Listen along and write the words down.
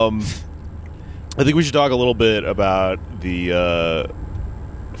I think we should talk a little bit about the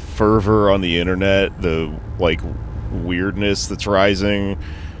fervor on the internet, the weirdness that's rising,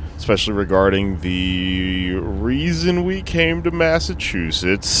 especially regarding the reason we came to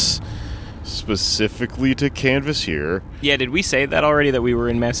Massachusetts, specifically to canvass here. Yeah, did we say that already, that we were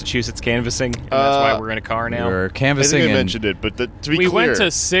in Massachusetts canvassing, and that's why we're in a car now? We were I canvassing. think I mentioned it, but to be We clear, went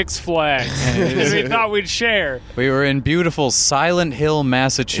to Six Flags. We thought we'd share. We were in beautiful Silent Hill,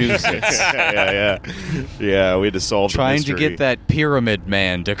 Massachusetts. yeah, we had to solve Trying the to mystery. get that pyramid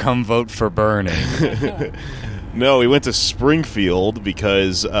man to come vote for Bernie. No, we went to Springfield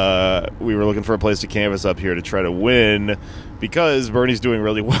because we were looking for a place to canvass up here to try to win, because Bernie's doing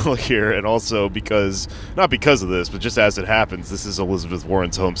really well here, and also because, not because of this, but just as it happens, this is Elizabeth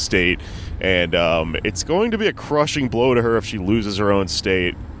Warren's home state, and it's going to be a crushing blow to her if she loses her own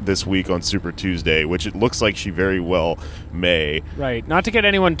state this week on Super Tuesday, which it looks like she very well may. Right. Not to get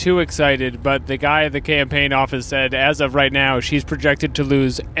anyone too excited, but the guy at the campaign office said, as of right now, she's projected to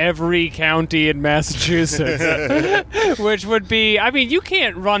lose every county in Massachusetts. Which would be, I mean, you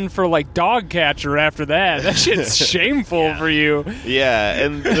can't run for, dog catcher after that. That shit's shameful for you. Yeah,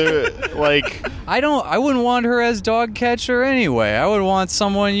 and I wouldn't want her as dog catcher anyway. I would want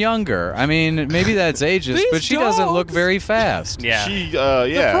someone younger. I mean, maybe that's ageist, These but she doesn't look dogs. very fast. Yeah.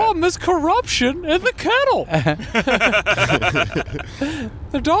 The problem is corruption in the kennel.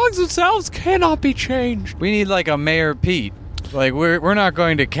 The dogs themselves cannot be changed. We need a Mayor Pete. We're not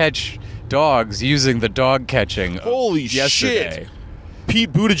going to catch dogs using the dog catching. Holy yesterday. shit!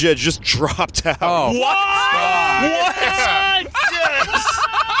 Pete Buttigieg just dropped out. Oh, What?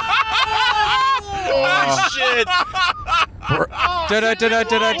 Holy shit!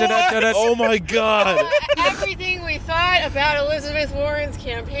 Oh my god! Everything we thought about Elizabeth Warren's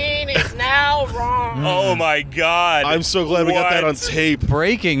campaign is now wrong. Oh my God! I'm so glad we got that on tape.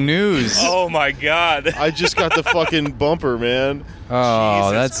 Breaking news. Oh my God! I just got the fucking bumper, man.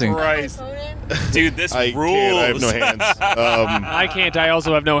 Oh, Jesus that's Christ. Dude, this I rules. can't. I have no hands. I can't. I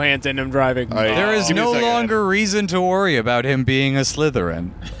also have no hands and I'm driving. There is Give me a no second. longer reason to worry about him being a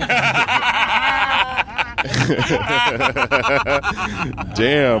Slytherin.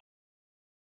 Damn.